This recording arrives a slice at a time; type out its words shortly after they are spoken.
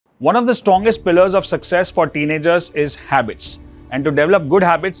One of the strongest pillars of success for teenagers is habits. And to develop good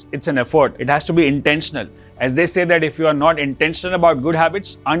habits, it's an effort. It has to be intentional. As they say that if you are not intentional about good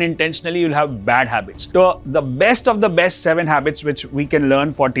habits, unintentionally you'll have bad habits. So the best of the best 7 habits which we can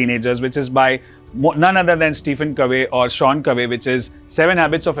learn for teenagers, which is by none other than Stephen Covey or Sean Covey, which is 7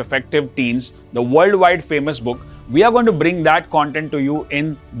 Habits of Effective Teens, the worldwide famous book. We are going to bring that content to you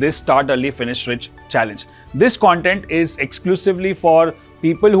in this Start Early, Finish Rich challenge. This content is exclusively for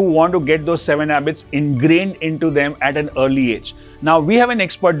people who want to get those 7 habits ingrained into them at an early age. Now, we have an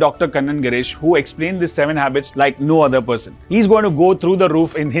expert, Dr. Kannan Girish, who explained these 7 habits like no other person. He's going to go through the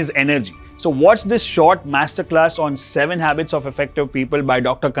roof in his energy. So watch this short masterclass on 7 habits of effective people by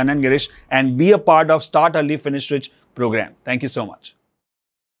Dr. Kannan Girish and be a part of Start Early, Finish Rich program. Thank you so much.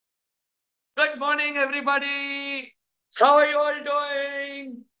 Good morning, everybody. How are you all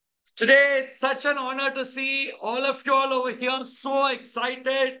doing? Today, it's such an honor to see all of you all over here. So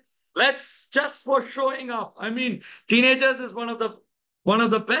excited. Let's just for showing up. I mean, teenagers is one of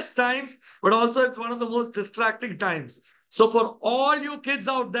the best times, but also it's one of the most distracting times. So for all you kids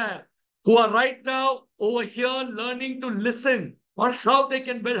out there who are right now over here learning to listen on how they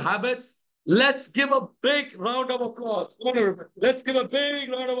can build habits, let's give a big round of applause. Come on, everybody. Let's give a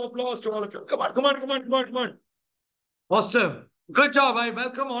big round of applause to all of you. Come on, come on, come on, come on, come on. Awesome. Good job. I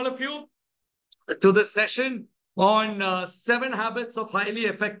welcome all of you to this session on 7 habits of highly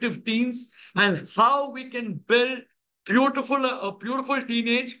effective teens and how we can build a beautiful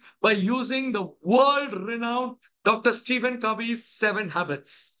teenage by using the world-renowned Dr. Stephen Covey's 7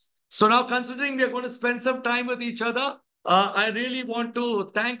 habits. So now, considering we are going to spend some time with each other, I really want to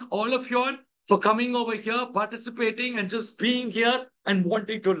thank all of you all for coming over here, participating, and just being here and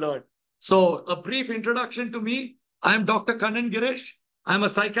wanting to learn. So a brief introduction to me. I'm Dr. Kannan Girish. I'm a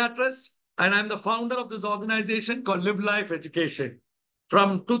psychiatrist, and I'm the founder of this organization called Live Life Education.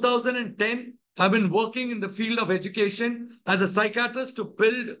 From 2010, I've been working in the field of education as a psychiatrist to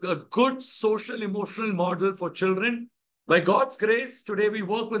build a good social emotional model for children. By God's grace, today we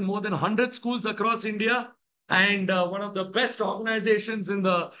work with more than 100 schools across India, and one of the best organizations in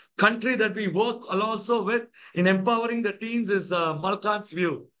the country that we work also with in empowering the teens is Malkan's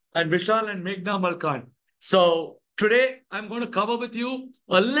View and Vishal and Meghna Malkan. So today, I'm going to cover with you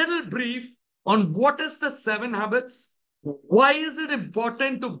a little brief on what is the 7 habits, why is it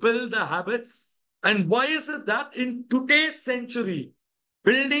important to build the habits, and why is it that in today's century,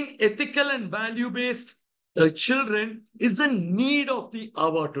 building ethical and value-based children is the need of the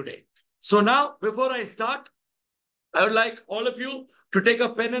hour today. So now, before I start, I would like all of you to take a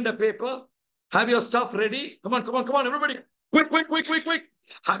pen and a paper, have your stuff ready. Come on, come on, come on, everybody. Quick, quick, quick, quick, quick.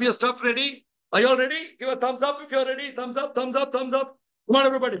 Have your stuff ready. Are you all ready? Give a thumbs up if you're ready. Thumbs up, thumbs up, thumbs up. Come on,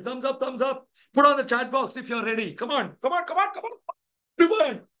 everybody. Thumbs up, thumbs up. Put on the chat box if you're ready. Come on, come on, come on, come on.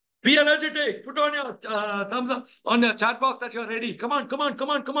 Everyone, be energetic. Put on your thumbs up on the chat box that you're ready. Come on, come on, come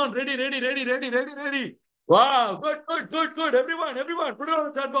on, come on. Ready, ready, ready, ready, ready, ready. Wow, good, good, good, good. Everyone, everyone, put it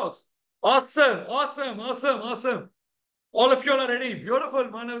on the chat box. Awesome, awesome, awesome, awesome. All of you are ready. Beautiful,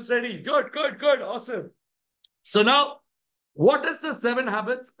 Manav's ready. Good, good, good. Awesome. So now, what is the 7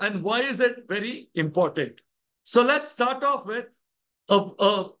 habits and why is it very important? So let's start off with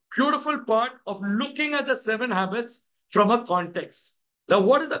a beautiful part of looking at the 7 habits from a context. Now,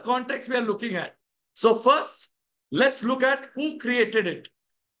 what is the context we are looking at? So first, let's look at who created it.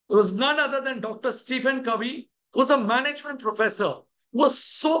 It was none other than Dr. Stephen Covey, who was a management professor, who was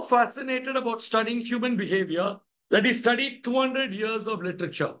so fascinated about studying human behavior that he studied 200 years of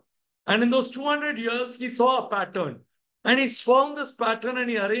literature. And in those 200 years, he saw a pattern. And he found this pattern and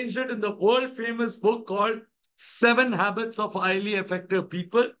he arranged it in the world-famous book called 7 Habits of Highly Effective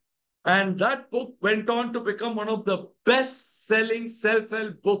People. And that book went on to become one of the best-selling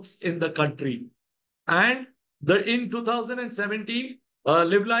self-help books in the country. And in 2017,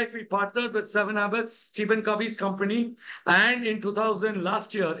 Live Life, we partnered with 7 Habits, Stephen Covey's company. And in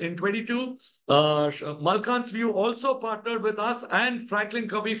last year, in 22, Malkan's View also partnered with us and Franklin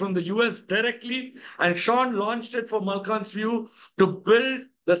Covey from the US directly. And Sean launched it for Malkan's View to build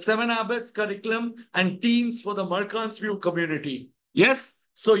the 7 Habits curriculum and teens for the Malkan's View community. Yes,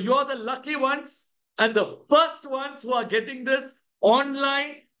 so you're the lucky ones and the first ones who are getting this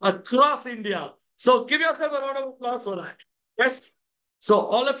online across India. So give yourself a round of applause for that. Yes. So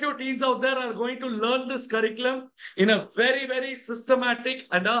all of you teens out there are going to learn this curriculum in a very, very systematic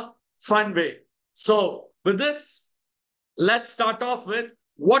and a fun way. So with this, let's start off with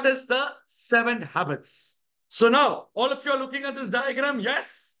what is the 7 habits. So now all of you are looking at this diagram.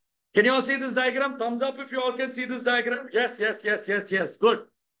 Yes. Can you all see this diagram? Thumbs up if you all can see this diagram. Yes, yes, yes, yes, yes. Good.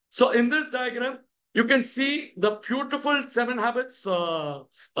 So in this diagram, you can see the beautiful 7 habits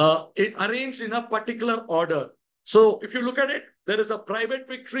arranged in a particular order. So if you look at it, there is a private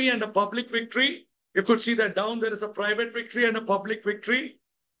victory and a public victory. You could see that down there is a private victory and a public victory.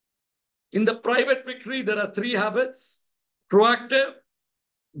 In the private victory, there are 3 habits: proactive,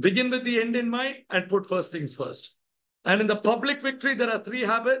 begin with the end in mind, and put first things first. And in the public victory, there are 3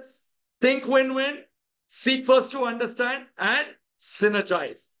 habits: think win-win, seek first to understand, and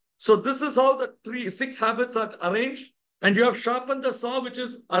synergize. So this is how the 6 habits are arranged. And you have sharpened the saw, which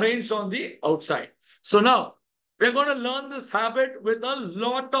is arranged on the outside. So now we're going to learn this habit with a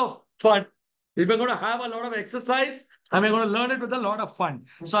lot of fun. We're going to have a lot of exercise and we're going to learn it with a lot of fun.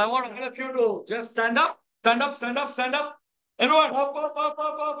 So I want all of you to just stand up, stand up, stand up, stand up. Everyone, up, up, up, up,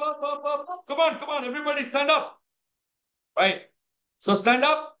 up, up, up, up, up. Come on, come on, everybody stand up. Right. So stand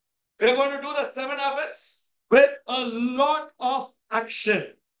up. We're going to do the 7 habits with a lot of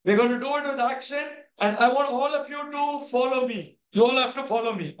action. We're going to do it with action. And I want all of you to follow me. You all have to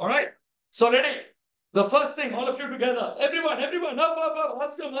follow me. All right. So ready? The first thing, all of you together. Everyone, up, up, up.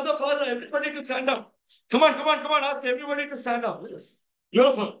 Ask your mother, father, everybody to stand up. Come on, come on, come on. Ask everybody to stand up. Yes.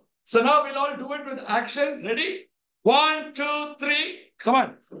 Beautiful. So now we'll all do it with action. Ready? 1, 2, 3. Come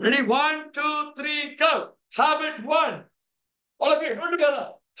on. Ready? 1, 2, 3, go. Habit 1. All of you, do it together.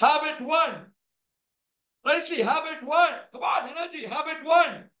 Habit 1. Nicely. Habit 1. Come on, energy. Habit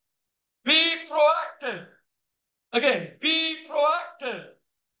 1. Be proactive. Again, be proactive.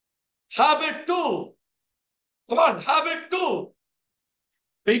 Habit 2. Come on, habit 2.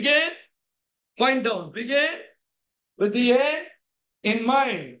 Begin, point down. Begin with the end in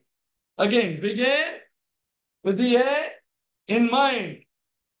mind. Again, begin with the end in mind.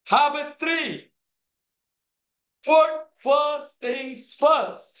 Habit 3. Put first things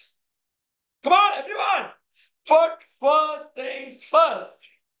first. Come on, everyone. Put first things first.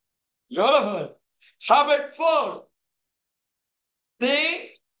 Beautiful. Habit 4. Think.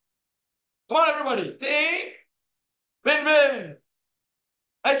 Come on, everybody. Think. Win-win.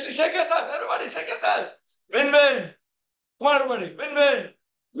 Nicely, shake yourself. Everybody, shake yourself. Win-win. Come on, everybody. Win-win.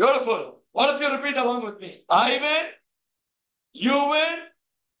 Beautiful. All of you repeat along with me. I win. You win.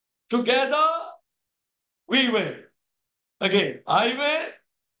 Together, we win. Again. I win.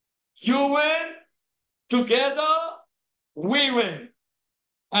 You win. Together, we win.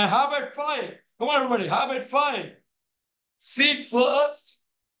 And habit 5. Come on, everybody. Habit 5. Seek first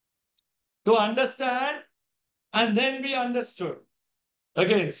to understand and then be understood.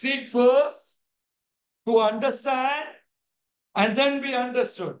 Again, seek first to understand and then be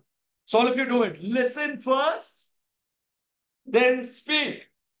understood. So all of you do it. Listen first, then speak.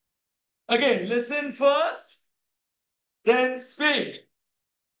 Again, listen first, then speak.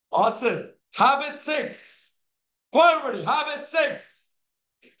 Awesome. Habit 6. Come on, everybody. Habit 6.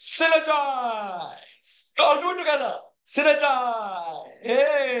 Synergize. Go, do it together. Synergize.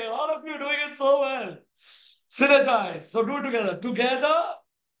 Hey, all of you doing it so well. Synergize. So do it together. Together,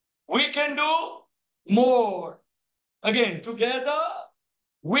 we can do more. Again, together,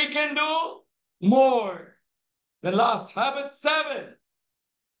 we can do more. The last, habit 7.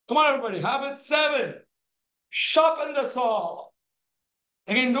 Come on, everybody. Habit 7. Sharpen the saw.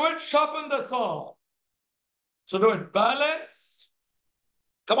 Again, do it. Sharpen the saw. So do it. Balance.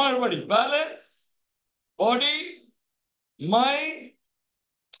 Come on, everybody. Balance. Body, mind,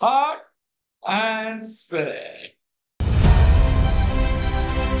 heart, and spirit.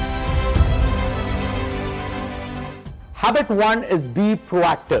 Habit 1 is be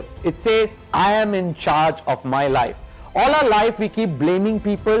proactive. It says, I am in charge of my life. All our life we keep blaming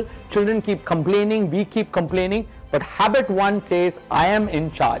people, children keep complaining, we keep complaining, but habit 1 says, I am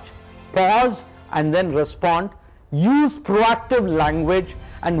in charge. Pause and then respond. Use proactive language,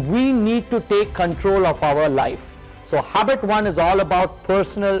 and we need to take control of our life. So habit 1 is all about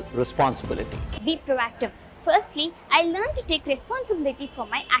personal responsibility. Be proactive. Firstly, I learned to take responsibility for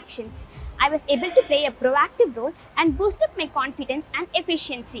my actions. I was able to play a proactive role and boost up my confidence and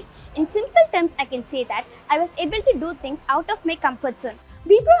efficiency. In simple terms, I can say that I was able to do things out of my comfort zone.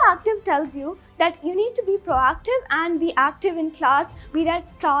 Be proactive tells you that you need to be proactive and be active in class, be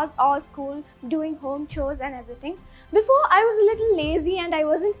that class or school, doing home chores and everything. Before, I was a little lazy and I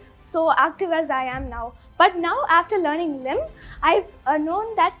wasn't so active as I am now. But now, after learning LIM, I've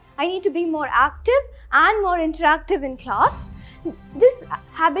known that I need to be more active and more interactive in class. This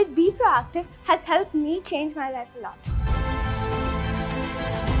habit, be proactive, has helped me change my life a lot.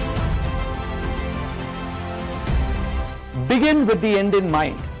 Begin with the end in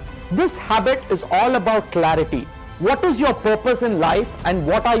mind. This habit is all about clarity. What is your purpose in life and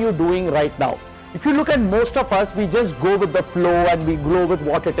what are you doing right now? If you look at most of us, we just go with the flow and we go with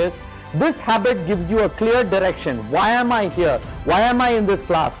what it is. This habit gives you a clear direction. Why am I here? Why am I in this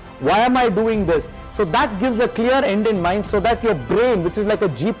class? Why am I doing this? So that gives a clear end in mind so that your brain, which is like a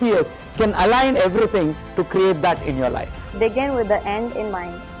GPS, can align everything to create that in your life. Begin with the end in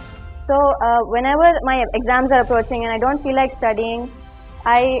mind. So whenever my exams are approaching and I don't feel like studying,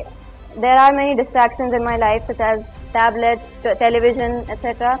 there are many distractions in my life, such as tablets, television,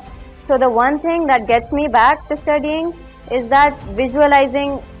 etc. So the one thing that gets me back to studying is that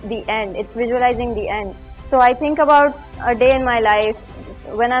visualizing the end. It's visualizing the end. So I think about a day in my life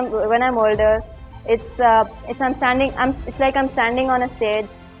when I'm older. It's like I'm standing on a stage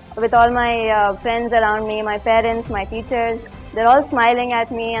with all my friends around me, my parents, my teachers. They're all smiling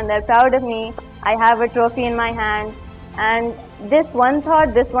at me and they're proud of me. I have a trophy in my hand, and this one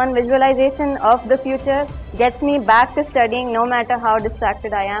thought, this one visualization of the future gets me back to studying, no matter how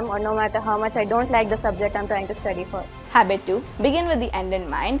distracted I am or no matter how much I don't like the subject I'm trying to study for. Habit 2, begin with the end in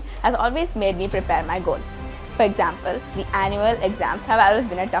mind, has always made me prepare my goal. For example, the annual exams have always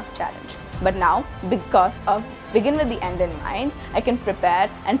been a tough challenge. But now, because of begin with the end in mind, I can prepare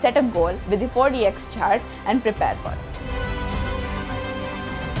and set a goal with the 4DX chart and prepare for it.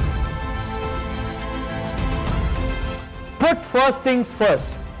 Put first things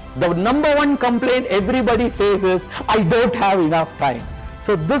first. The number one complaint everybody says is, I don't have enough time.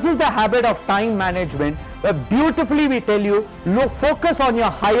 So this is the habit of time management, where beautifully we tell you, look, focus on your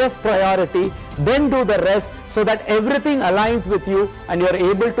highest priority, then do the rest, so that everything aligns with you and you're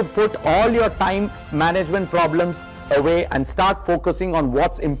able to put all your time management problems away and start focusing on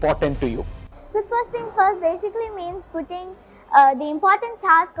what's important to you. But first thing first basically means putting the important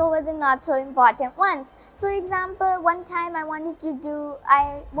task over the not so important ones. For example, one time I wanted to go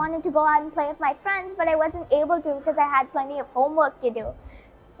out and play with my friends, but I wasn't able to because I had plenty of homework to do.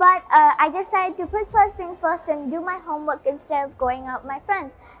 But I decided to put first things first and do my homework instead of going out with my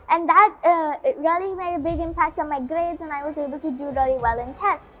friends. And that it really made a big impact on my grades, and I was able to do really well in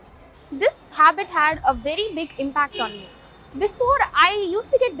tests. This habit had a very big impact on me. Before, I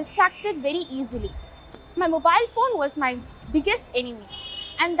used to get distracted very easily. My mobile phone was my biggest enemy,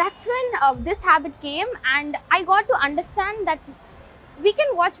 and that's when this habit came, and I got to understand that we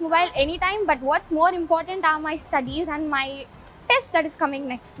can watch mobile anytime, but what's more important are my studies and my test that is coming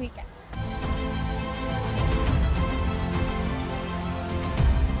next weekend.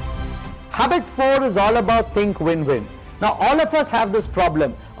 Habit 4 is all about think win-win. Now all of us have this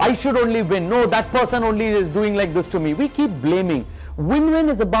problem. I should only win. No, that person only is doing like this to me. We keep blaming. Win-win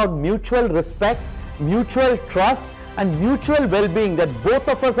is about mutual respect, mutual trust, and mutual well-being, that both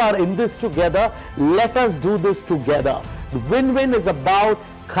of us are in this together. Let us do this together. Win-win is about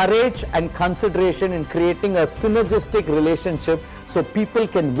courage and consideration in creating a synergistic relationship so people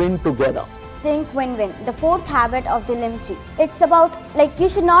can win together. Think win-win, the fourth habit of the limb tree. It's about, like, you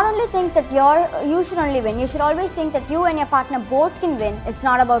should not only think that you should only win, you should always think that you and your partner both can win. It's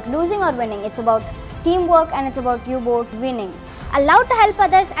not about losing or winning, it's about teamwork, and it's about you both winning. Allowed to help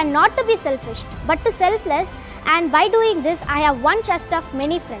others and not to be selfish, but to selfless, and by doing this, I have one chest of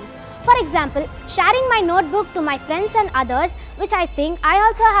many friends. For example, sharing my notebook to my friends and others, which I think I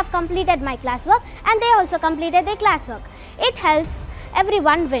also have completed my classwork and they also completed their classwork. It helps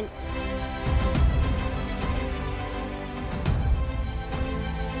everyone win.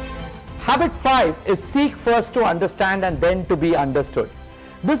 Habit 5 is seek first to understand and then to be understood.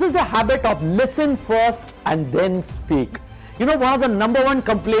 This is the habit of listen first and then speak. You know, one of the number one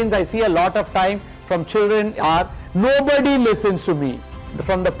complaints I see a lot of time from children are, nobody listens to me.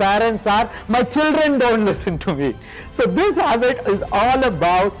 From the parents are, my children don't listen to me. So this habit is all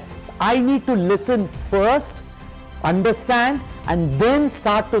about, I need to listen first, understand, and then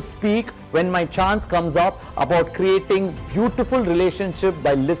start to speak when my chance comes up, about creating beautiful relationship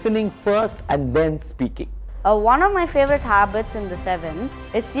by listening first and then speaking. One of my favorite habits in the 7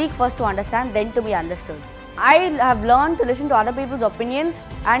 is seek first to understand, then to be understood. I have learned to listen to other people's opinions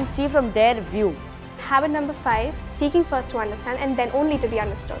and see from their view. Habit number 5, seeking first to understand and then only to be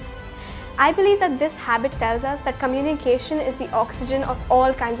understood. I believe that this habit tells us that communication is the oxygen of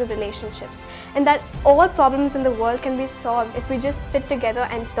all kinds of relationships, and that all problems in the world can be solved if we just sit together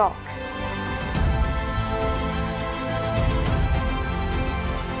and talk.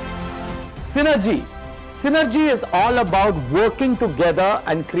 Synergy. Synergy is all about working together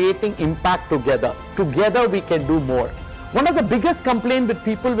and creating impact together. Together we can do more. One of the biggest complaints that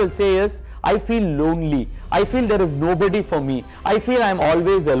people will say is, I feel lonely. I feel there is nobody for me. I feel I'm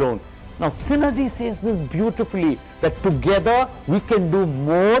always alone. Now, synergy says this beautifully, that together we can do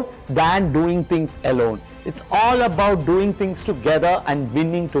more than doing things alone. It's all about doing things together and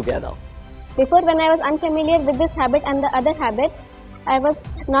winning together. Before, when I was unfamiliar with this habit and the other habits, I was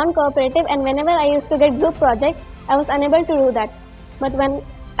non-cooperative, and whenever I used to get group projects, I was unable to do that. But when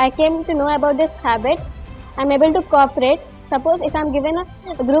I came to know about this habit, I'm able to cooperate. Suppose if I'm given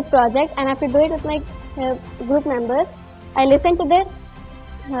a group project and I have to do it with my group members, I listen to their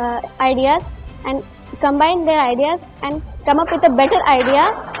ideas and combine their ideas and come up with a better idea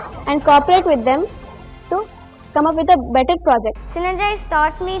and cooperate with them to come up with a better project. Synergize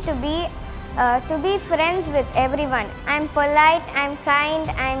taught me to be friends with everyone. I'm polite, I'm kind,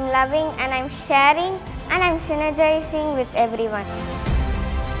 I'm loving, and I'm sharing, and I'm synergizing with everyone.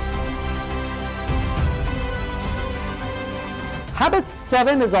 Habit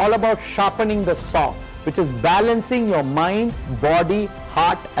 7 is all about sharpening the saw, which is balancing your mind, body,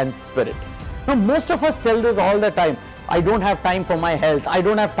 heart and spirit. Now, most of us tell this all the time. I don't have time for my health. I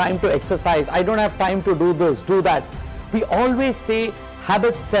don't have time to exercise. I don't have time to do this, do that. We always say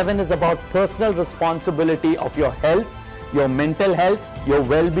habit 7 is about personal responsibility of your health, your mental health, your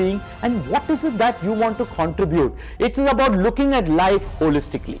well-being, and what is it that you want to contribute. It is about looking at life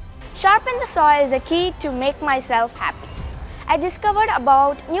holistically. Sharpen the saw is the key to make myself happy. I discovered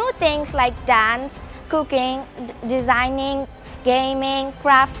about new things like dance, cooking, designing, gaming,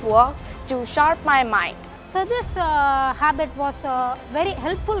 craft works to sharpen my mind. So this habit was very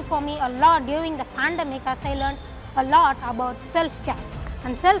helpful for me a lot during the pandemic, as I learned a lot about self-care.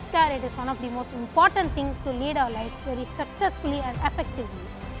 And self-care, it is one of the most important things to lead our life very successfully and effectively.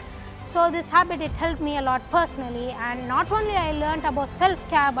 So this habit, it helped me a lot personally, and not only I learned about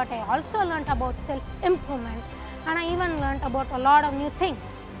self-care, but I also learned about self-improvement, and I even learned about a lot of new things.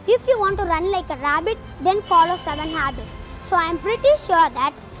 If you want to run like a rabbit, then follow 7 habits. So I am pretty sure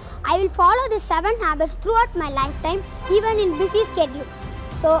that I will follow these 7 habits throughout my lifetime, even in busy schedule.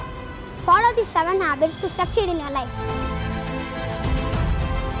 So follow these 7 habits to succeed in your life.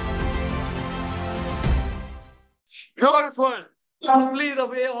 Beautiful. Lovely the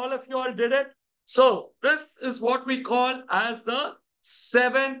way all of you all did it. So this is what we call as the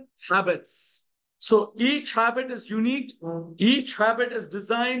 7 habits. So each habit is unique. Each habit is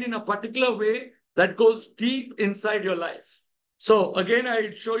designed in a particular way that goes deep inside your life. So again,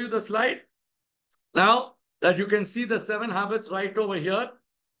 I'll show you the slide. Now that you can see the 7 habits right over here.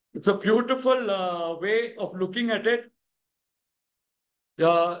 It's a beautiful way of looking at it.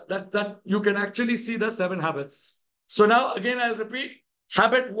 That you can actually see the 7 habits. So now again, I'll repeat.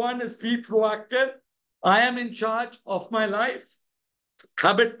 Habit 1 is be proactive. I am in charge of my life.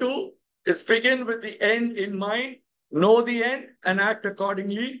 Habit 2 is begin with the end in mind, know the end and act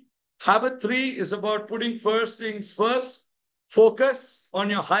accordingly. Habit 3 is about putting first things first, focus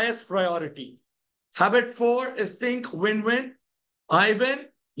on your highest priority. Habit 4 is think win-win. I win,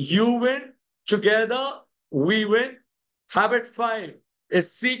 you win, together we win. Habit 5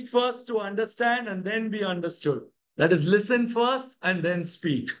 is seek first to understand and then be understood. That is listen first and then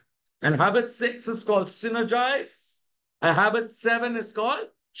speak. And habit 6 is called synergize. And habit 7 is called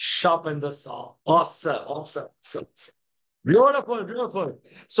sharpen the saw. Awesome, awesome, awesome. Beautiful, beautiful.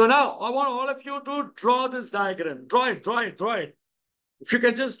 So now I want all of you to draw this diagram. Draw it, draw it, draw it. If you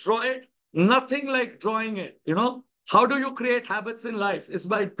can just draw it, nothing like drawing it, you know. How do you create habits in life? It's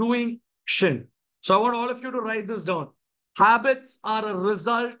by doing action. So I want all of you to write this down. Habits are a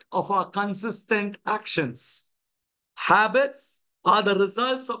result of our consistent actions. Habits are the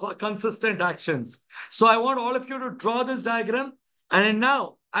results of our consistent actions. So I want all of you to draw this diagram. And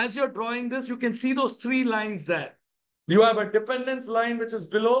now, as you're drawing this, you can see those 3 lines there. You have a dependence line, which is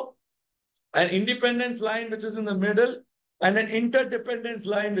below, an independence line, which is in the middle, and an interdependence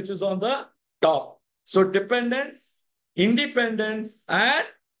line, which is on the top. So dependence, independence, and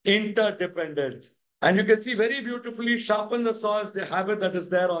interdependence. And you can see very beautifully, sharpen the saw is the habit that is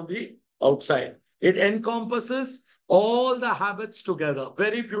there on the outside. It encompasses all the habits together.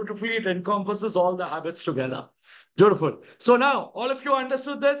 Very beautifully, it encompasses all the habits together. Beautiful. So now, all of you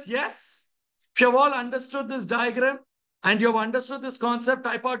understood this? Yes? If you have all understood this diagram and you have understood this concept,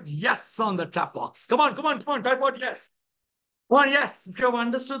 type out yes on the chat box. Come on, come on, come on, type out yes. Come on, yes, if you have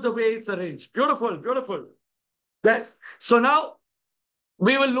understood the way it's arranged. Beautiful, beautiful. Yes. So now,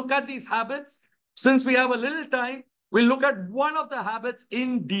 we will look at these habits. Since we have a little time, we'll look at one of the habits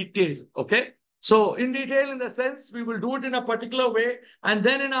in detail, okay? So in detail, in the sense, we will do it in a particular way. And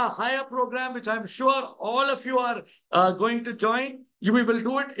then in a higher program, which I'm sure all of you are going to join, we will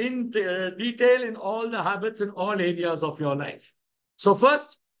do it in detail in all the habits in all areas of your life. So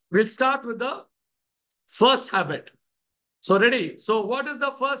first, we'll start with the first habit. So ready? So what is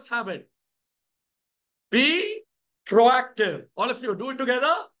the first habit? Be proactive. All of you, do it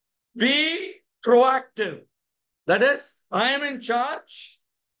together. Be proactive. That is, I am in charge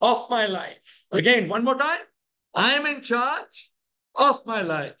of my life. Again, one more time. I am in charge of my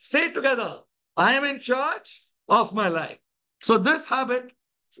life. Say it together. I am in charge of my life. So this habit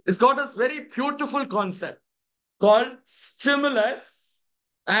has got a very beautiful concept called stimulus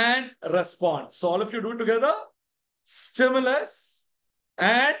and response. So all of you do it together. Stimulus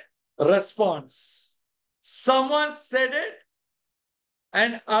and response. Someone said it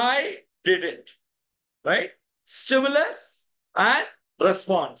and I did it, right? Stimulus and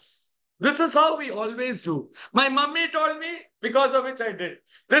response. This is how we always do. My mummy told me, because of which I did.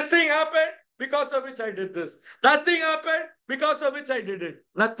 This thing happened, because of which I did this. That thing happened, because of which I did it.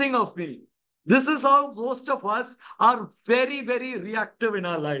 Nothing of me. This is how most of us are very, very reactive in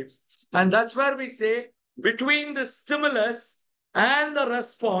our lives. And that's where we say, between the stimulus and the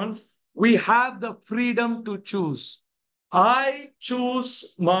response, we have the freedom to choose. I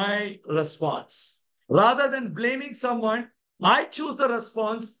choose my response. Rather than blaming someone, I choose the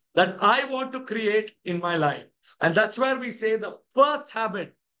response that I want to create in my life. And that's where we say the first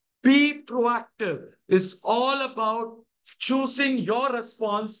habit, be proactive, is all about choosing your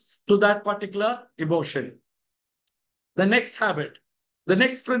response to that particular emotion. The next habit, the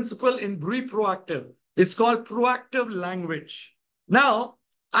next principle in be proactive is called proactive language. Now,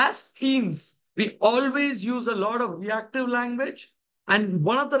 as teens, we always use a lot of reactive language. And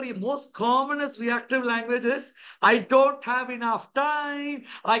one of the most commonest reactive language is, I don't have enough time.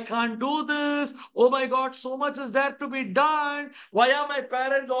 I can't do this. Oh my God, so much is there to be done. Why are my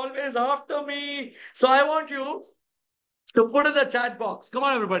parents always after me? So I want you to put in the chat box. Come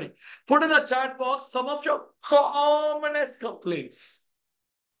on, everybody. Put in the chat box some of your commonest complaints.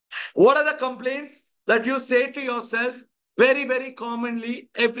 What are the complaints that you say to yourself very, very commonly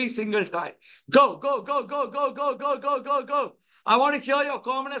every single time? Go, go, go, go, go, go, go, go, go, go. I want to hear your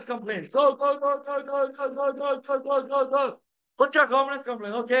commonest complaints. Go, go, go, go, go, go, go, go, go, go, go, go. Put your commonest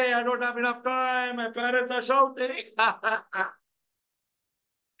complaints. Okay, I don't have enough time. My parents are shouting.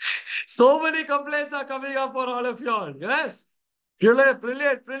 So many complaints are coming up for all of y'all. Yes. Brilliant,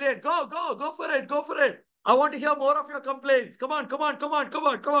 brilliant, brilliant. Go, go, go for it. Go for it. I want to hear more of your complaints. Come on, come on, come on, come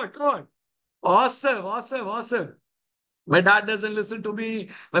on, come on, come on. Awesome, awesome, awesome. My dad doesn't listen to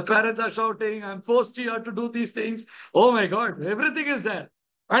me. My parents are shouting. I'm forced here to do these things. Oh my God, everything is there.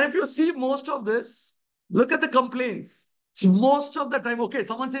 And if you see most of this, look at the complaints. It's most of the time, okay,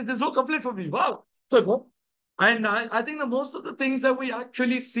 someone says there's no complaint for me. Wow. So go. And I think the most of the things that we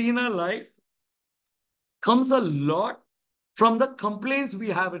actually see in our life comes a lot from the complaints we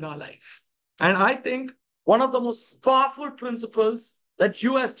have in our life. And I think one of the most powerful principles that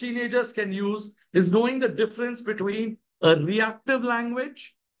you as teenagers can use is knowing the difference between a reactive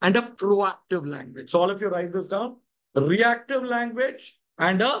language and a proactive language. So all of you write this down. A reactive language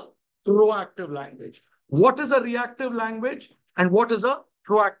and a proactive language. What is a reactive language and what is a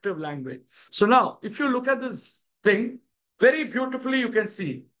proactive language? So now, if you look at this thing, very beautifully you can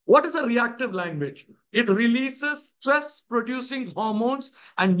see, what is a reactive language? It releases stress-producing hormones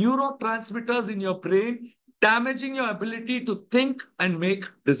and neurotransmitters in your brain, damaging your ability to think and make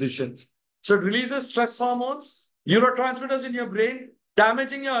decisions. So it releases stress hormones, neurotransmitters in your brain,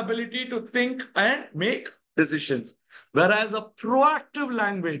 damaging your ability to think and make decisions. Whereas a proactive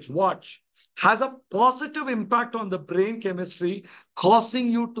language, watch, has a positive impact on the brain chemistry, causing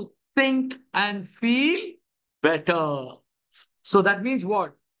you to think and feel better. So that means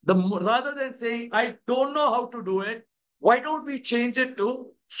what? Rather than saying, I don't know how to do it, why don't we change it to,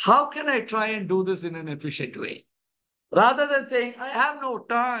 how can I try and do this in an efficient way? Rather than saying, I have no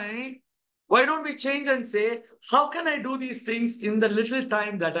time, why don't we change and say, how can I do these things in the little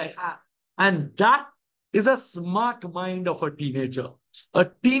time that I have? And that is a smart mind of a teenager. A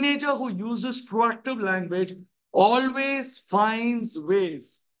teenager who uses proactive language always finds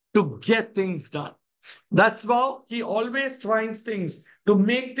ways to get things done. That's how he always tries things to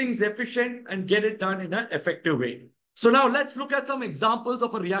make things efficient and get it done in an effective way. So now let's look at some examples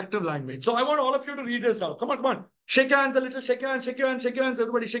of a reactive language. So I want all of you to read this now. Come on, come on. Shake your hands a little. Shake your hands, shake your hands, shake your hands.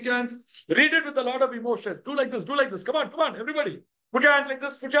 Everybody shake your hands. Read it with a lot of emotion. Do like this, do like this. Come on, come on, everybody. Put your hands like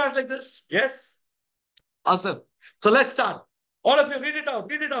this, put your hands like this. Yes. Awesome. So let's start. All of you read it out,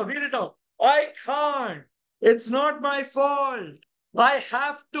 read it out, read it out. I can't. It's not my fault. I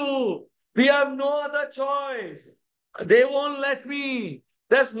have to. We have no other choice. They won't let me.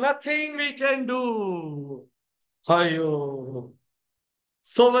 There's nothing we can do. Ayo.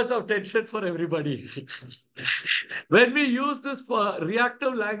 So much of tension for everybody. When we use this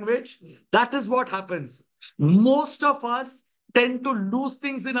reactive language, that is what happens. Most of us tend to lose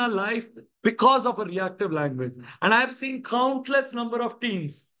things in our life because of a reactive language. And I've seen countless number of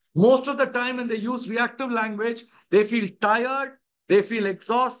teens. Most of the time when they use reactive language, they feel tired, they feel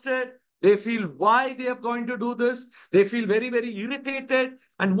exhausted, They feel why they are going to do this. They feel very, very irritated.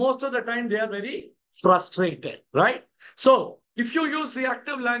 And most of the time, they are very frustrated, right? So if you use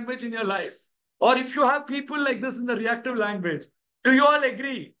reactive language in your life, or if you have people like this in the reactive language, do you all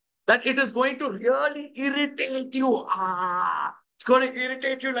agree that it is going to really irritate you? It's going to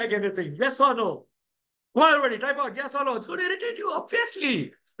irritate you like anything. Yes or no? Come on, everybody, type out yes or no. It's going to irritate you,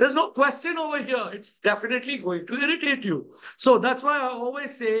 obviously. There's no question over here. It's definitely going to irritate you. So that's why I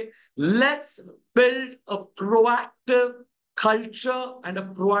always say, let's build a proactive culture and a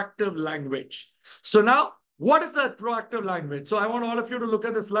proactive language. So now, what is that proactive language? So I want all of you to look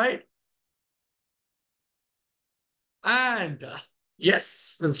at the slide. And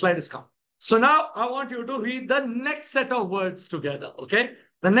yes, the slide is come. So now I want you to read the next set of words together, okay?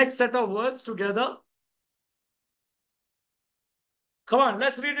 The next set of words together. Come on,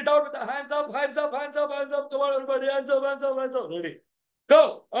 let's read it out with the hands up, hands up, hands up, hands up. Come on, everybody, hands up, hands up, hands up. Ready?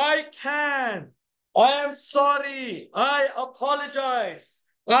 Go. I can. I am sorry. I apologize.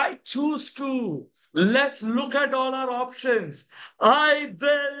 I choose to. Let's look at all our options. I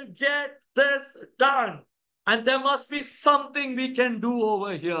will get this done. And there must be something we can do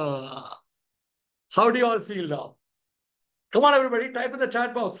over here. How do you all feel now? Come on, everybody, type in the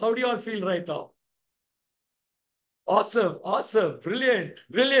chat box. How do you all feel right now? Awesome, awesome, brilliant,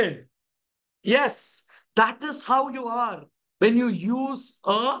 brilliant. Yes, that is how you are when you use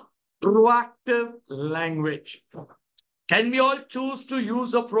a proactive language. Can we all choose to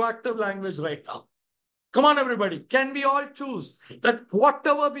use a proactive language right now? Come on, everybody. Can we all choose that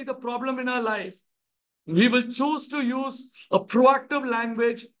whatever be the problem in our life, we will choose to use a proactive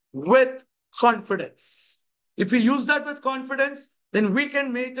language with confidence. If we use that with confidence, then we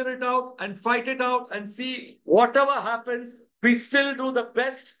can measure it out and fight it out and see whatever happens, we still do the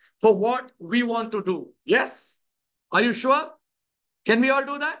best for what we want to do. Yes? Are you sure? Can we all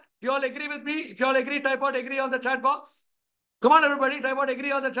do that? You all agree with me? If you all agree, type out agree on the chat box. Come on, everybody, type out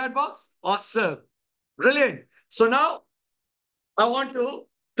agree on the chat box. Awesome. Brilliant. So now I want you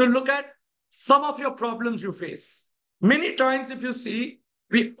to look at some of your problems you face. Many times, if you see,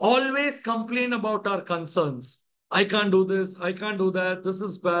 we always complain about our concerns. I can't do this. I can't do that. This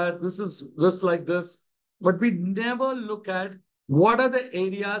is bad. This is just like this. But we never look at what are the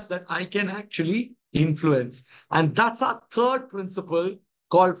areas that I can actually influence. And that's our third principle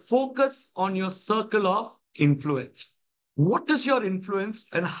called focus on your circle of influence. What is your influence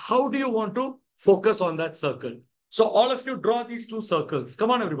and how do you want to focus on that circle? So all of you draw these two circles.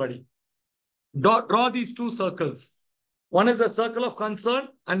 Come on, everybody. Draw these two circles. One is a circle of concern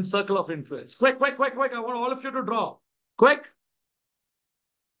and circle of influence. Quick, quick, quick, quick. I want all of you to draw. Quick.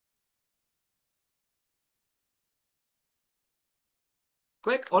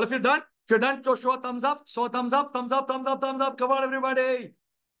 Quick. All of you done? If you're done, so show a thumbs up. Show a thumbs up, thumbs up, thumbs up, thumbs up. Come on, everybody.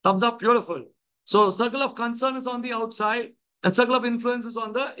 Thumbs up. Beautiful. So circle of concern is on the outside and circle of influence is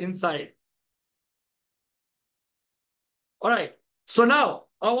on the inside. All right. So now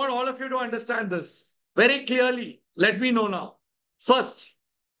I want all of you to understand this very clearly. Let me know now. First,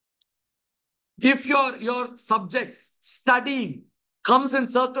 if your subjects studying comes in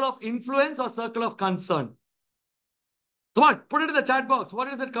circle of influence or circle of concern. Come on, put it in the chat box. What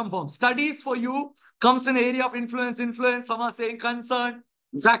does it come from? Studies for you comes in area of influence. Some are saying concern.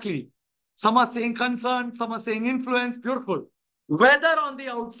 Exactly. Some are saying concern. Some are saying influence. Beautiful. Whether on the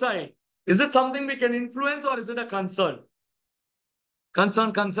outside, is it something we can influence or is it a concern?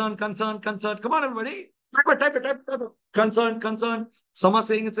 Concern, concern, concern, concern. Come on, everybody. Type it. Concern, concern. Some are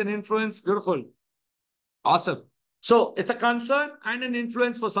saying it's an influence. Beautiful. Awesome. So it's a concern and an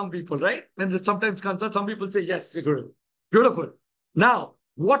influence for some people, right? And it's sometimes concern. Some people say, yes, you're good. Beautiful. Now,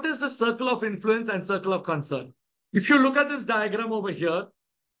 what is the circle of influence and circle of concern? If you look at this diagram over here,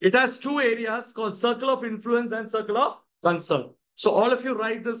 it has two areas called circle of influence and circle of concern. So all of you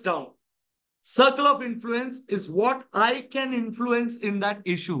write this down. Circle of influence is what I can influence in that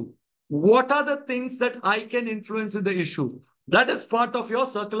issue. What are the things that I can influence in the issue? That is part of your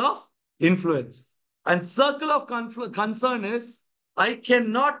circle of influence. And circle of concern is I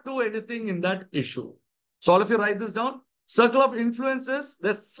cannot do anything in that issue. So all of you write this down. Circle of influence is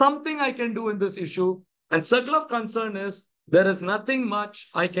there's something I can do in this issue. And circle of concern is there is nothing much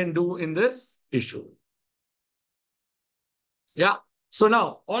I can do in this issue. Yeah. So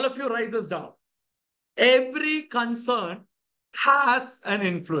now all of you write this down. Every concern has an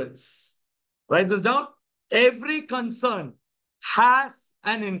influence. Write this down. Every concern has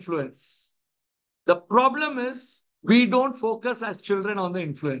an influence. The problem is we don't focus as children on the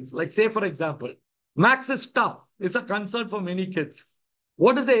influence. Like say, for example, maths is tough. It's a concern for many kids.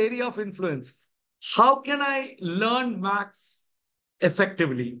 What is the area of influence? How can I learn maths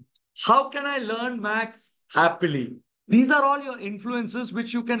effectively? How can I learn maths happily? These are all your influences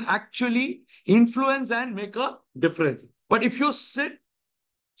which you can actually influence and make a difference. But if you sit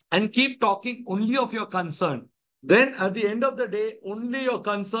and keep talking only of your concern, then at the end of the day, only your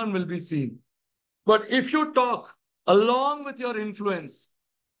concern will be seen. But if you talk along with your influence,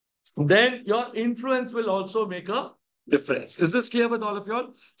 then your influence will also make a difference. Is this clear with all of you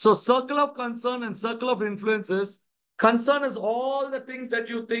all? So circle of concern and circle of influences. Concern is all the things that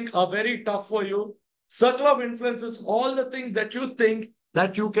you think are very tough for you. Circle of influence is all the things that you think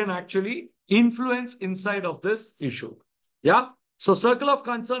that you can actually influence inside of this issue. Yeah. So circle of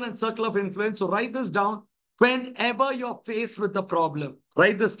concern and circle of influence. So write this down. Whenever you're faced with a problem,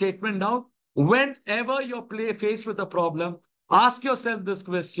 write the statement down. Whenever you're faced with a problem, ask yourself this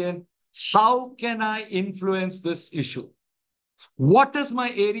question: how can I influence this issue? What is my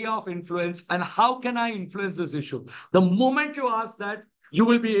area of influence and how can I influence this issue? The moment you ask that, you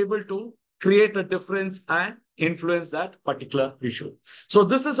will be able to create a difference and influence that particular issue. So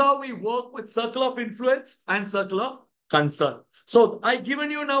this is how we work with circle of influence and circle of concern. So I've given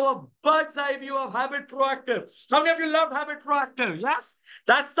you now a bird's eye view of habit proactive. How many of you love habit proactive? Yes?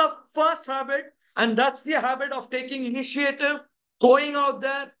 That's the first habit, and that's the habit of taking initiative, going out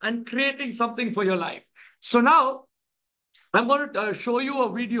there and creating something for your life. So now I'm going to show you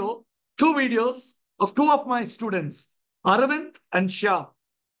a video, two videos of two of my students, Arvind and Shyam.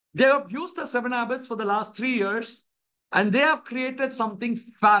 They have used the 7 habits for the last 3 years, and they have created something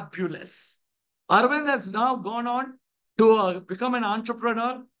fabulous. Arvind has now gone on to become an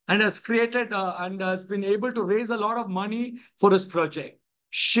entrepreneur and has created and has been able to raise a lot of money for his project.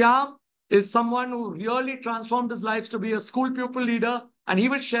 Shyam is someone who really transformed his life to be a school pupil leader, and he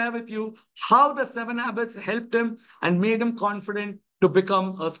will share with you how the 7 habits helped him and made him confident to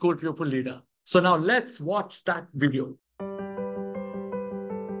become a school pupil leader. So now let's watch that video.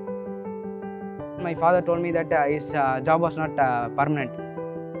 My father told me that his job was not permanent.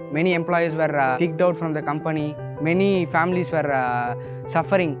 Many employees were kicked out from the company. Many families were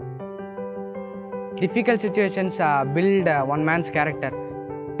suffering. Difficult situations build one man's character.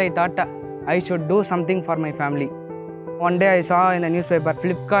 I thought I should do something for my family. One day I saw in the newspaper,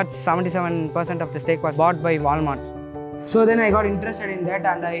 Flipkart's 77% of the stake was bought by Walmart. So then I got interested in that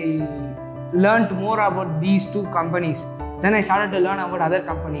and I learned more about these two companies. Then I started to learn about other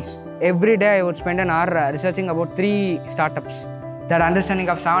companies. Every day I would spend an hour researching about 3 startups. That understanding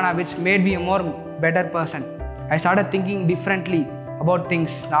of 7 habits made me a more better person. I started thinking differently about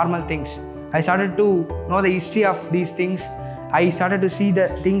things, normal things. I started to know the history of these things. I started to see the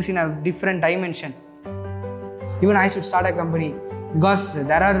things in a different dimension. Even I should start a company because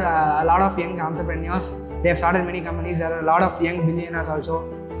there are a lot of young entrepreneurs. They have started many companies. There are a lot of young billionaires also.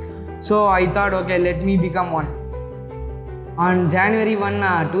 So I thought, okay, let me become one. On January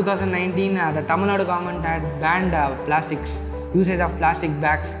 1, 2019, the Tamil Nadu government had banned plastics, usage of plastic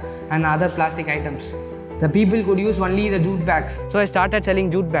bags and other plastic items. The people could use only the jute bags. So I started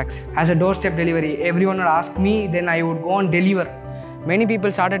selling jute bags as a doorstep delivery. Everyone would ask me, then I would go and deliver. Many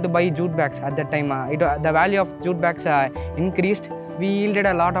people started to buy jute bags at that time. The value of jute bags increased. We yielded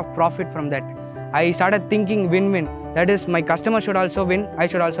a lot of profit from that. I started thinking win-win. That is, my customer should also win, I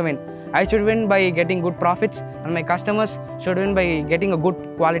should also win. I should win by getting good profits and my customers should win by getting a good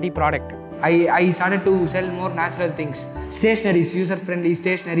quality product. I started to sell more natural things. Stationaries, user-friendly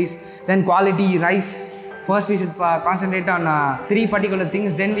stationaries, then quality rice. First we should concentrate on 3 particular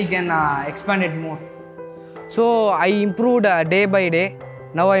things, then we can expand it more. So I improved day by day.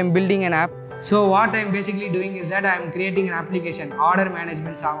 Now I am building an app. So what I am basically doing is that I am creating an application, order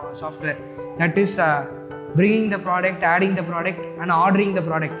management software. That is bringing the product, adding the product and ordering the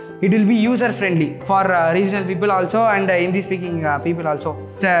product. It will be user friendly for regional people also and Hindi speaking people also.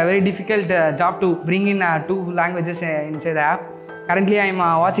 It's a very difficult job to bring in 2 languages inside the app. Currently I am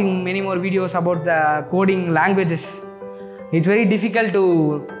watching many more videos about the coding languages. It's very difficult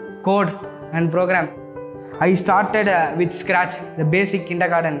to code and program. I started with scratch, the basic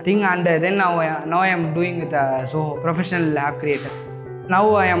kindergarten thing, and then now I am doing with so professional app creator.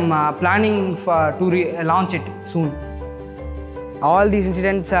 Now I am planning to launch it soon. All these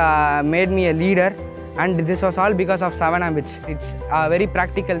incidents made me a leader, and this was all because of 7 habits. It's a very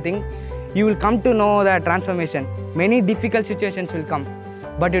practical thing. You will come to know the transformation. Many difficult situations will come,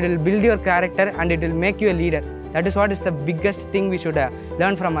 but it will build your character and it will make you a leader. That is what is the biggest thing we should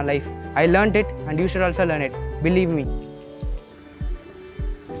learn from our life. I learned it and you should also learn it. Believe me.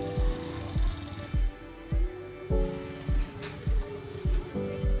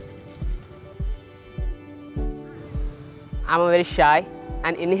 I'm very shy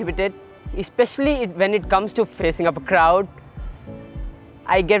and inhibited, especially when it comes to facing up a crowd.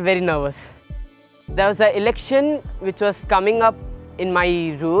 I get very nervous. There was an election which was coming up in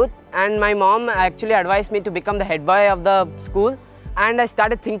my route, and my mom actually advised me to become the head boy of the school, and I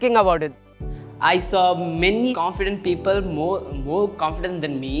started thinking about it. I saw many confident people, more confident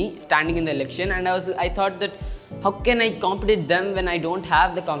than me, standing in the election, and I thought that how can I compete with them when I don't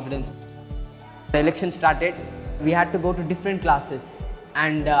have the confidence? The election started. We had to go to different classes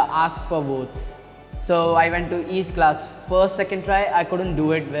and ask for votes. So I went to each class. First, second try, I couldn't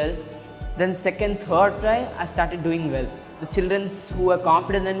do it well. Then second, third try, I started doing well. The children who were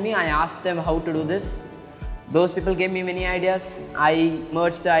confident in me, I asked them how to do this. Those people gave me many ideas. I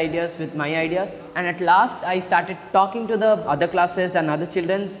merged the ideas with my ideas. And at last, I started talking to the other classes and other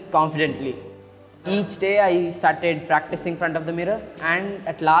children confidently. Each day, I started practicing in front of the mirror. And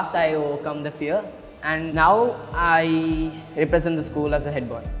at last, I overcome the fear. And now, I represent the school as a head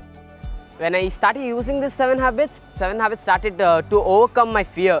boy. When I started using these 7 habits started to overcome my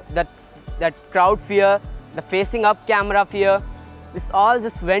fear, that crowd fear, the facing up camera fear. This all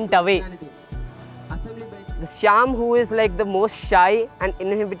just went away. The Shyam, who is like the most shy and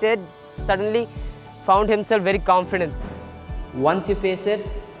inhibited, suddenly found himself very confident. Once you face it,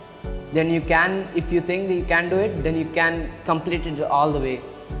 then you can, if you think that you can do it, then you can complete it all the way.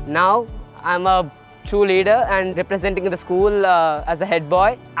 Now, I'm a true leader and representing the school as a head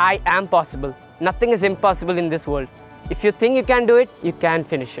boy. I am possible. Nothing is impossible in this world. If you think you can do it, you can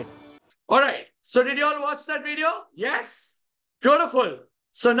finish it. All right. So did you all watch that video? Yes? Beautiful.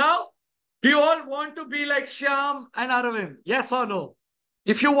 So now, do you all want to be like Shyam and Aravind? Yes or no?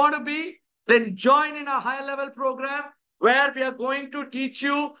 If you want to be, then join in a higher level program where we are going to teach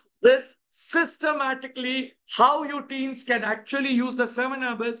you this systematically, how you teens can actually use the 7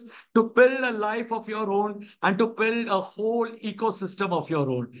 habits to build a life of your own and to build a whole ecosystem of your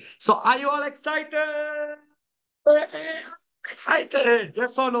own. So are you all excited? Excited?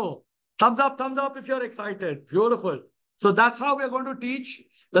 Yes or no? Thumbs up if you're excited. Beautiful. So that's how we're going to teach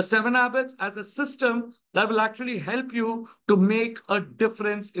the 7 habits as a system that will actually help you to make a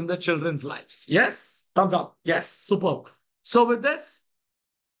difference in the children's lives. Yes? Thumbs up. Yes. Superb. So with this,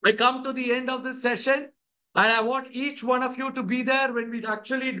 we come to the end of this session, and I want each one of you to be there when we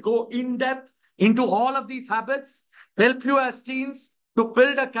actually go in depth into all of these habits, help you as teens to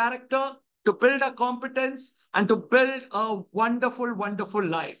build a character, to build a competence, and to build a wonderful, wonderful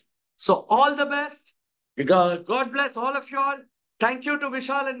life. So all the best. God bless all of you all. Thank you to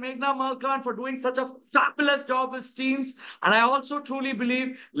Vishal and Meghna Malkan for doing such a fabulous job as teens. And I also truly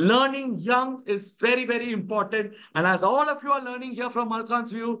believe learning young is very, very important. And as all of you are learning here from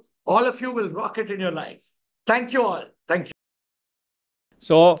Malkan's view, all of you will rock it in your life. Thank you all. Thank you.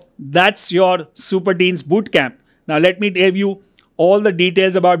 So that's your Super Teens Bootcamp. Now let me tell you all the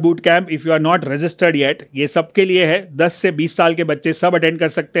details about Bootcamp. If you are not registered yet, ये सबके लिए है. 10 से 20 साल के बच्चे सब attend कर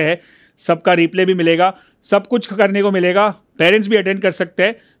सकते हैं. सबका रिप्ले भी मिलेगा, सब कुछ करने को मिलेगा, पेरेंट्स भी अटेंड कर सकते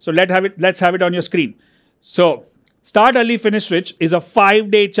हैं. So let's have it on your screen. So start early finish rich is a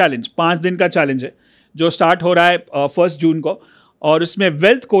 5-day challenge. 5 दिन का चैलेंज है जो स्टार्ट हो रहा है 1 जून को, और उसमें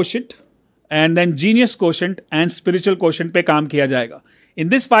wealth quotient and then genius quotient and spiritual quotient पे काम किया जाएगा. In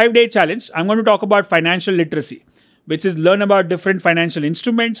this 5-day challenge, I'm going to talk about financial literacy, which is learn about different financial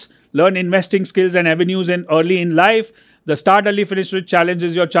instruments, learn investing skills and avenues early in life. The Start Early Finish Rich Challenge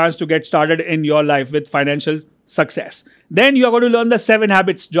is your chance to get started in your life with financial success. Then you are going to learn the 7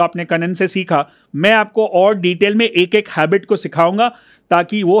 habits जो आपने कनन से सीखा. मैं आपको और detail में एक habit को सिखाऊंगा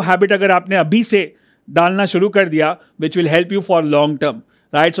ताकि वो हैबिट अगर आपने अभी से डालना शुरू कर दिया, which will help you for long term.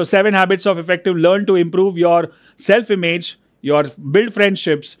 Right? So 7 habits of effective learn to improve your self-image, your build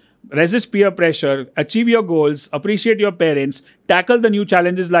friendships, resist peer pressure, achieve your goals, appreciate your parents, tackle the new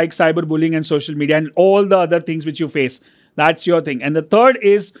challenges like cyberbullying and social media and all the other things which you face. That's your thing. And the third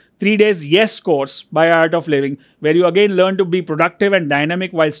is 3 days Yes course by Art of Living, where you again learn to be productive and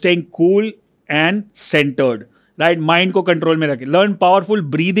dynamic while staying cool and centered. Right? Mind को control में रखें. Learn powerful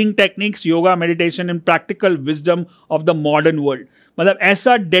breathing techniques, yoga, meditation and practical wisdom of the modern world. मतलब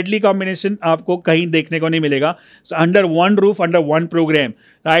ऐसा deadly combination आपको कहीं देखने को नहीं मिलेगा. So under one roof, under one program,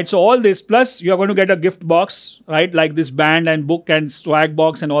 right? So all this plus you are going to get a gift box, right? Like this band and book and swag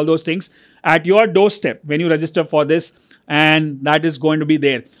box and all those things at your doorstep when you register for this, and that is going to be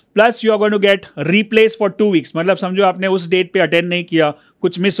there. Plus you are going to get replays for 2 weeks. मतलब समझो आपने उस date पे attend नहीं किया,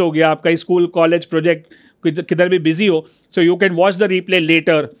 कुछ miss हो गया, आपका स्कूल कॉलेज प्रोजेक्ट किधर भी बिजी हो, so you can watch the replay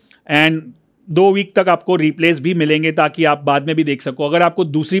letter and 2 week तक आपको रिप्लेस भी मिलेंगे ताकि आप बाद में भी देख सको. अगर आपको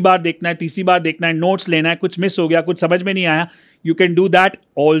दूसरी बार देखना है, तीसरी बार देखना है, नोट्स लेना है, कुछ मिस हो गया, कुछ समझ में नहीं आया, you can do that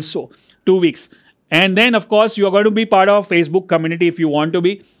also. 2 weeks. And then of course you are going to be part of Facebook community if you want to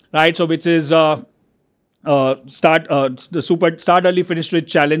be, right? So which is start early, finish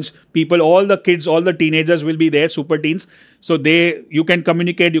rich challenge. People, all the kids, all the teenagers will be there, super teens. So you can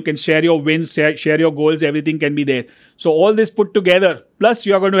communicate, you can share your wins, share your goals, everything can be there. So all this put together, plus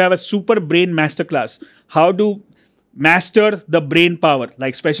you are going to have a super brain masterclass. How to master the brain power,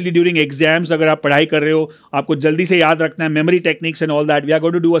 like especially during exams. अगर आप पढ़ाई कर रहे हो, आपको जल्दी से याद रखना है, memory techniques and all that. We are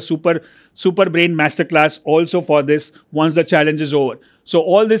going to do a super brain masterclass also for this once the challenge is over. So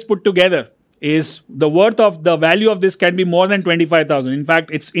all this put together is the value of this can be more than 25,000. In fact,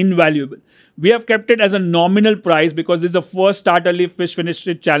 it's invaluable. We have kept it as a nominal price because this is the first Start Early Finish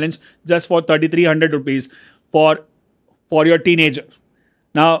Rich challenge just for 3,300 rupees for your teenager.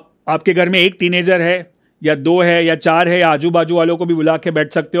 Now, आपके घर में एक teenager है या दो है या चार है या आजू बाजू वालों को भी बुला के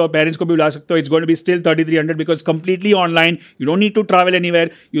बैठ सकते हो और पेरेंट्स को भी बुला सकते हो. It's going to be still 3,300 because completely online. You don't need to travel anywhere.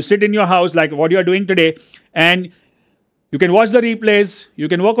 You sit in your house like what you are doing today, and you can watch the replays, you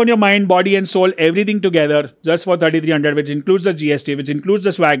can work on your mind, body and soul, everything together just for 3,300, which includes the GST, which includes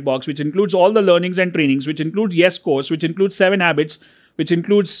the swag box, which includes all the learnings and trainings, which includes Yes course, which includes 7 habits, which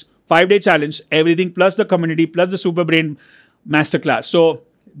includes 5-day challenge, everything plus the community, plus the super brain masterclass. So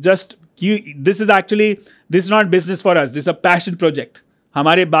this is not business for us. This is a passion project.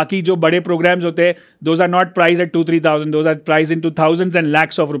 हमारे बाकी जो बड़े programs होते हैं, those are not priced at 2,000-3,000. Those are priced into thousands and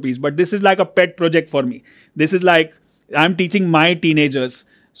lakhs of rupees. But this is like a pet project for me. This is like I'm teaching my teenagers.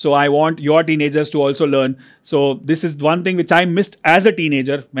 So I want your teenagers to also learn. So this is one thing which I missed as a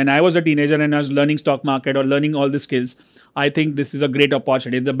teenager. When I was a teenager and I was learning stock market or learning all the skills, I think this is a great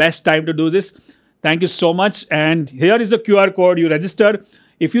opportunity. It's the best time to do this. Thank you so much. And here is the QR code. You register.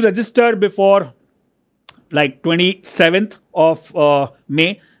 If you register before like 27th of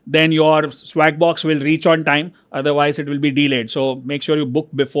May, then your swag box will reach on time. Otherwise, it will be delayed. So make sure you book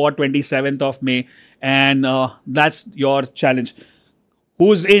before 27th of May. And that's your challenge.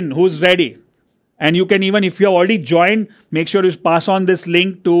 Who's in? Who's ready? And you can even, if you have already joined, make sure you pass on this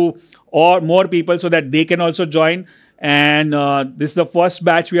link to more people so that they can also join. And this is the first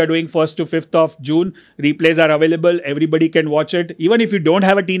batch we are doing 1st to 5th of June. Replays are available. Everybody can watch it. Even if you don't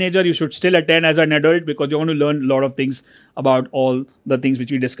have a teenager, you should still attend as an adult because you want to learn a lot of things about all the things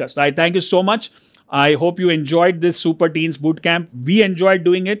which we discussed. I thank you so much. I hope you enjoyed this Super Teens Bootcamp. We enjoyed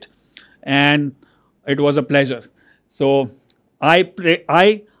doing it and it was a pleasure. So I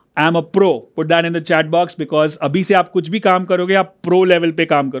am a pro. Put that in the chat box because अभी से आप कुछ भी काम करोगे, आप pro level पे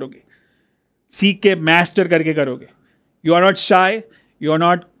काम करोगे. सीख के master करके करोगे. You are not shy. You are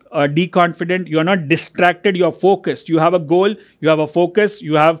not deconfident. You are not distracted. You are focused. You have a goal. You have a focus.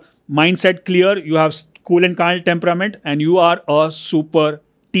 You have mindset clear. You have cool and calm temperament. And you are a super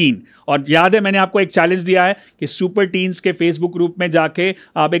teen. और याद है मैंने आपको एक challenge दिया है कि super teens के फेसबुक ग्रुप में जाके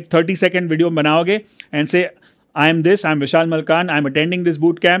आप एक 30-second वीडियो बनाओगे and say, I am this, I am Vishal Malkan, I am attending this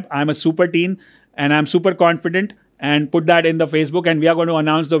boot camp, I am a super teen and I am super confident, and put that in the Facebook and we are going to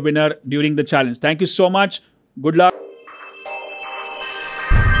announce the winner during the challenge. Thank you so much. Good luck.